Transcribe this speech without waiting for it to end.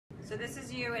So this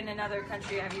is you in another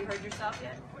country. Have you heard yourself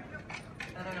yet?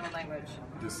 I don't know what language.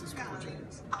 This is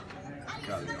Portuguese.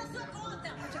 Got it.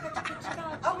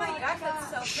 Oh my gosh, that's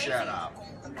so crazy. Shut up.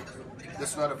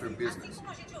 That's none of your business.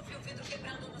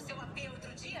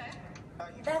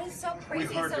 That is so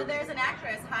crazy. So there's an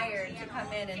actress hired to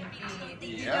come in and be.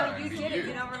 Yeah, you did it.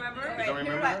 You don't remember? You don't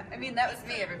remember that? I mean, that was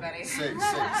me, everybody. Say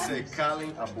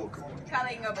calling a boca.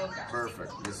 Calling a boca.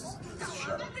 Perfect. This is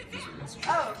shut up. This is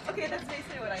Oh, okay, that's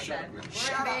basically what I said. We're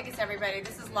in Vegas, everybody.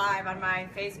 This is live on my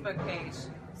Facebook page.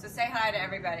 So say hi to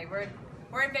everybody. We're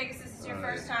in Vegas. This is your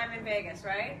first time in Vegas,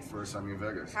 right? First time in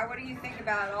Vegas. What do you think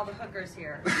about all the hookers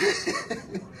here?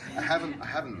 I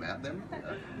haven't met them.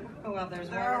 Well, there's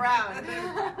one around.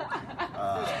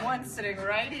 There's one sitting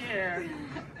right here.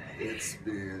 It's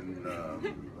been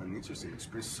an interesting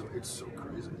experience. It's so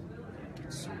crazy.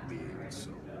 It's so big.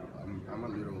 I'm a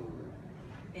little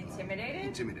intimidated.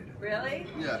 Intimidated. Really?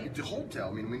 Yeah. The hotel.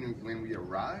 I mean, when we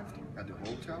arrived at the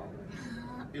hotel,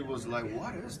 it was like,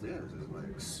 what is this? It's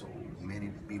like so many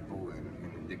people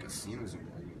in the casinos.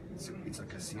 It's a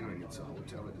casino and it's a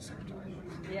hotel at the same time.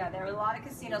 Yeah, there are a lot of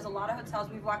casinos, a lot of hotels.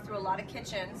 We've walked through a lot of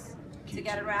kitchens to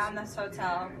get around this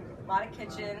hotel. A lot of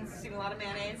kitchens, seen a lot of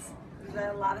mayonnaise,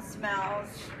 a lot of smells.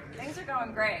 Things are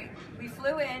going great. We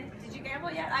flew in. Did you gamble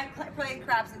yet? I played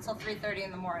craps until 3:30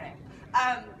 in the morning.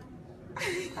 I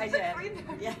did.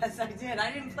 Yes, I did.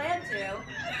 I didn't plan to,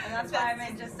 and that's why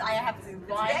I have to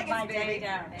wind my day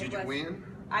down. Did you win?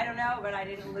 I don't know, but I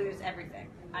didn't lose everything.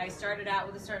 I started out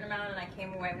with a certain amount and I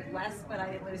came away with less, but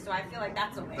I didn't lose, so I feel like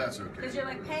that's a win. That's okay. Because you're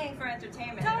like paying for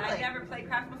entertainment. Totally. And I've never played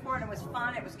craps before and it was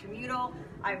fun, it was communal,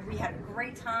 we had a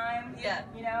great time. Yeah.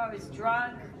 You know, I was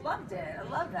drunk, loved it, I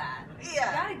love that. Yeah.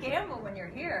 You gotta gamble when you're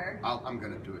here. I'm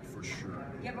gonna do it for sure.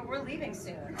 Yeah, but we're leaving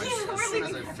soon. As soon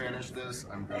as I finish this,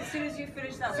 I'm gonna. As soon as you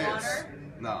finish that this. water.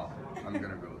 No, I'm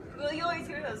gonna go there. Well, you always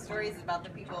hear those stories about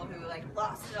the people who like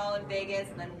lost it all in Vegas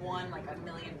and then won like $1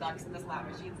 million in the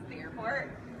slot machines at the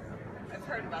airport. I've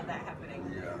heard about that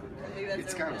happening. Yeah. Maybe that's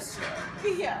It's kind of sad.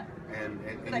 Yeah. And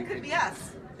That could be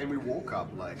us. And we woke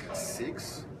up like at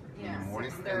 6 in the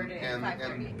morning, 6:30, and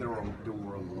 5:30. there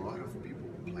were a lot of people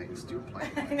still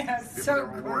playing. I know, People so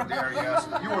that were there, yes.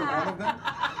 You were one of them.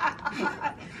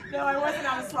 No, I wasn't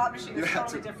on a slot machine. It's You had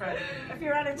totally to- different. If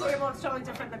you're at a table, it's totally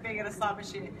different than being at a slot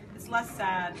machine. It's less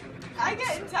sad. I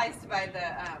get enticed by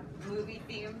the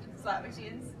movie-themed slot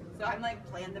machines, so I'm like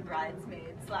playing the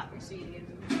bridesmaid slot machine,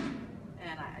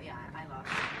 and I love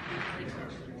it.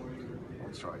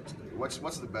 I'll try it today.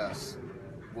 What's the best?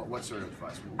 What's your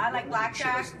advice? I like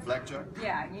blackjack. Blackjack?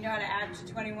 Yeah, you know how to add to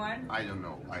 21? I don't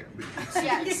know.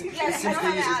 Yes,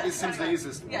 It seems the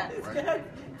easiest one, Yeah. right?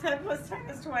 10 plus 10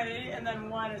 is 20, and then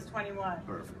 1 is 21.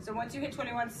 Perfect. So once you hit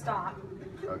 21, stop.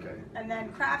 Okay. And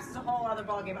then craps is a whole other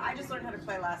ballgame. I just learned how to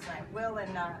play last night. Will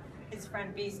and his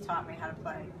friend Beast taught me how to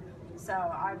play. So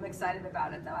I'm excited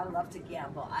about it, though. I love to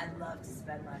gamble. I love to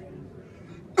spend money.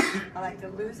 I like to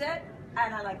lose it,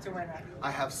 and I like to win it.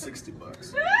 I have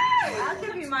 $60. I'll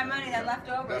give you my money that left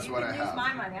over. That's You what can I use have.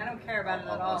 my money. I don't care about it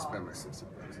at I'll all. spend my $60.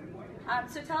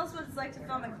 So tell us what it's like to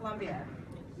film in Colombia.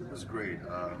 It was great.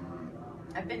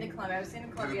 I've been to Colombia. I was in Have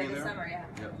you Colombia been this there? summer, yeah.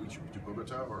 Yeah, to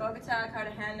Bogota or? Bogota,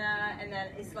 Cartagena, and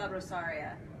then Isla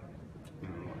Rosaria.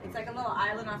 It's like a little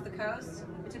island off the coast.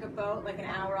 We took a boat like an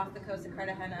hour off the coast of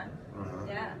Cartagena. Uh-huh.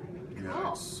 Yeah. Yeah,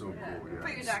 Cool. it's so cool. Yeah. For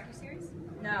your docu-series?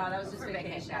 No, that was just For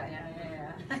vacation. vacation.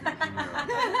 Yeah.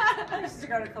 I used to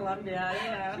go to Colombia,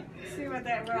 you know, see what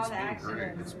where all the action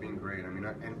is. It's been great. I mean,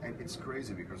 and it's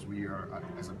crazy because we are,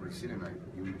 as a Brazilian,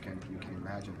 you can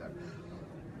imagine that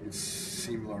it's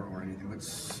similar or anything, but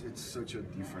it's such a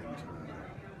different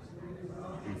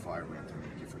environment and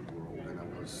a different world.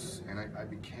 And I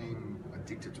became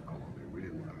addicted to Colombia. Really,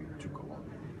 I mean, to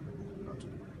Colombia, not to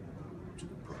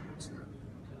the products that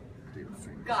they are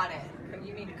famous. Got it.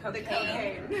 You mean The cocaine?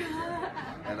 cocaine.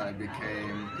 And I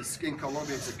became. In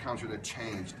Colombia, it's a country that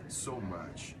changed so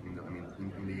much.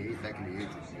 Back in the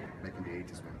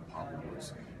 80s, when Pablo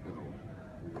was,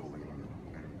 rolling and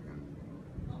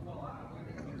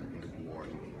in the war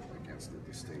against the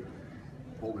state.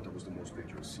 Bogota was the most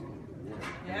dangerous city in the world.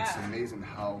 And it's amazing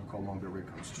how Colombia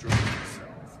reconstructed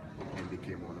itself and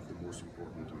became one of the most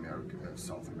important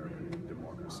South American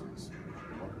democracies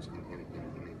within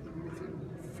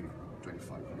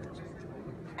 25 years.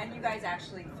 And you guys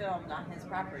actually filmed on his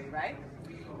property, right?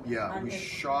 Yeah, we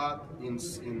shot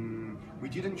we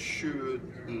didn't shoot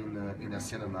in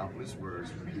Hacienda-Nápoles, where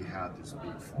he had this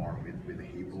big farm with the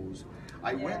hippos.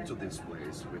 I went to this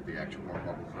place with the actual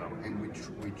Pablo Club, and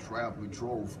we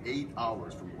drove 8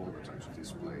 hours from Bogota to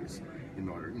this place in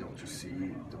order, to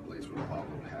see the place where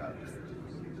Pablo had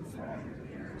the farm.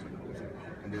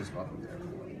 And and there's nothing there.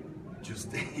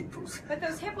 Just the hippos. But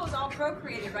those hippos all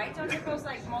procreated, right? Don't hippos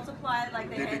like multiply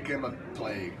like They became a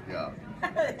plague, yeah.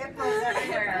 hippos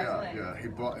everywhere. Yeah.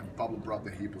 Pablo brought the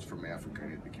hippos from Africa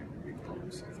and it became a big problem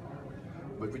in South America.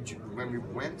 But when we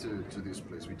went to this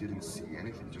place, we didn't see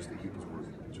anything, just the hippos were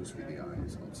just with the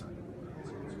eyes outside.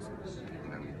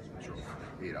 And then we drove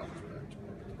 8 hours back.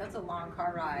 That's a long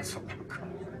car ride. It's a long car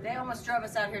ride. They almost drove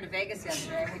us out here to Vegas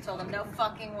yesterday, and we told them, no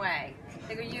fucking way.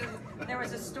 They go, there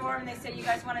was a storm, they said, you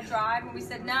guys want to drive? And we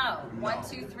said, no. 1,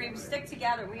 2, 3, we stick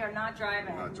together. We are not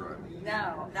driving. Not driving.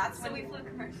 No. That's So when we flew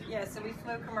commercial. Yeah, so we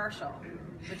flew commercial,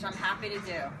 which I'm happy to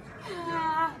do.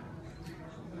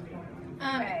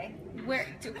 Okay.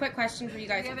 Quick question for you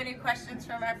guys. Do you have any questions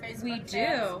from our Facebook We fans?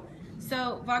 do.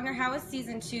 So, Wagner, how is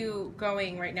season 2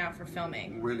 going right now for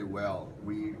filming? Really well.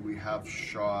 We have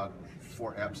shot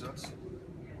 4 episodes,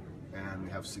 and we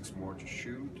have 6 more to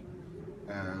shoot.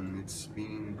 And it's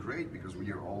been great because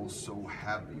we are all so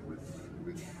happy with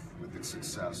the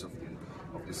success of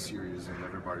the series, and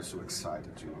everybody's so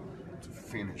excited to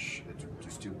finish,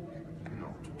 to still,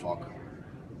 to talk,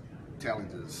 telling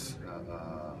this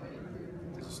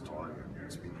story.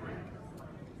 It's been great.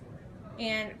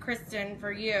 And Krysten,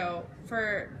 for you,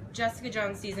 for Jessica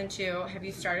Jones season 2, have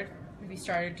you started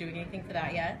doing anything for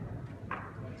that yet?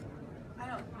 I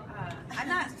don't. I'm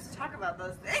not supposed to talk about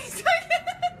those things.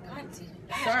 God,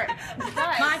 Sorry.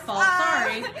 Guys, My fault.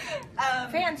 Sorry.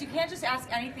 fans, you can't just ask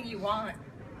anything you want.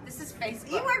 This is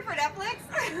Facebook. You work for Netflix?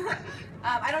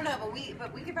 I don't know,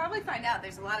 but we could probably find out.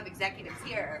 There's a lot of executives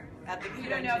here at the You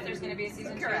don't know if there's going to be a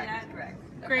season 2 Correct. yet? Correct.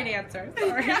 Great answer.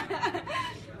 Sorry.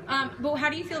 But how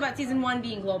do you feel about season 1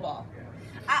 being global?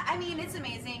 I mean, it's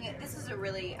amazing. This is a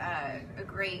really a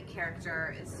great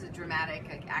character. It's a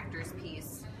dramatic actor's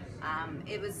piece.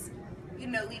 It was,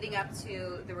 leading up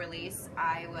to the release,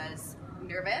 I was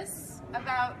nervous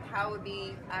about how it would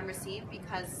be received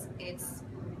because it's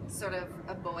sort of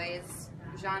a boys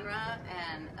genre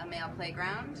and a male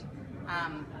playground.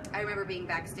 I remember being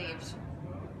backstage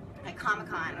at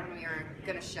Comic-Con when we were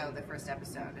going to show the first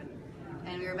episode,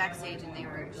 and we were backstage and they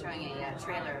were showing a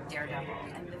trailer of Daredevil,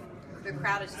 and the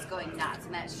crowd is just going nuts,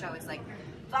 and that show is like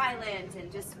violent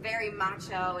and just very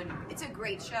macho, and it's a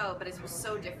great show, but it was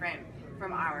so different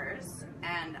from ours,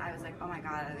 and I was like, oh my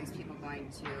god, are these people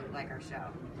going to like our show?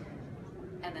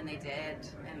 And then they did,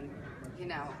 and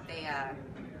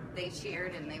they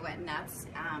cheered and they went nuts,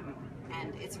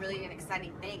 and it's really an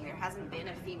exciting thing. There hasn't been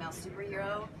a female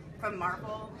superhero from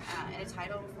Marvel in a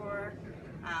title before.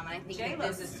 And I think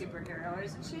J-Lo's a superhero,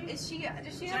 isn't she? Does she have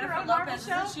Jennifer her own Marvel Lopez,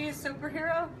 show? isn't she a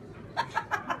superhero?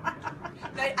 I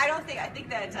think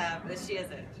that she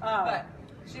isn't. Oh, But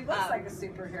she looks like a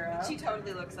superhero. she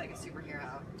totally looks like a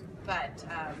superhero. But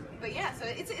yeah, so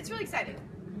it's really exciting.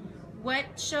 What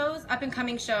shows, up and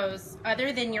coming shows,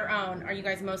 other than your own, are you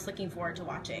guys most looking forward to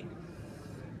watching?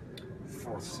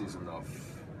 4th season of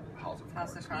House of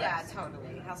House Cards. of Cards. Yeah,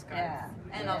 totally. House of Cards. Yeah.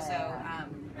 And Yeah. also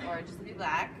Orange is the New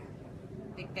Black.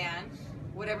 Big fan.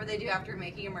 Whatever they do after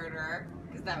Making a Murderer,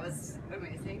 because that was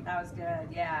amazing. That was good.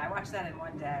 Yeah, I watched that in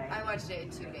one day. I watched it in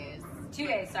 2 days. 2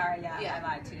 days, sorry. Yeah, I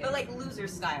lied. 2 days. But like loser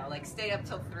style, like stayed up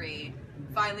till 3,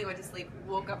 finally went to sleep,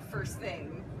 woke up first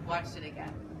thing, watched it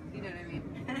again. You know what I mean?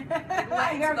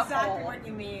 I know to the exactly hole. what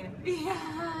you mean. Yeah.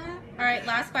 All right,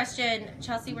 last question.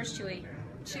 Chelsea, where's Chewie?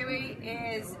 Chewie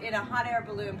is in a hot air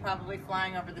balloon, probably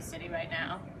flying over the city right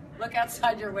now. Look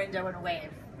outside your window and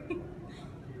wave.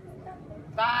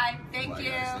 Bye. Thank Bye,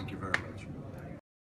 you. guys. Thank you very much.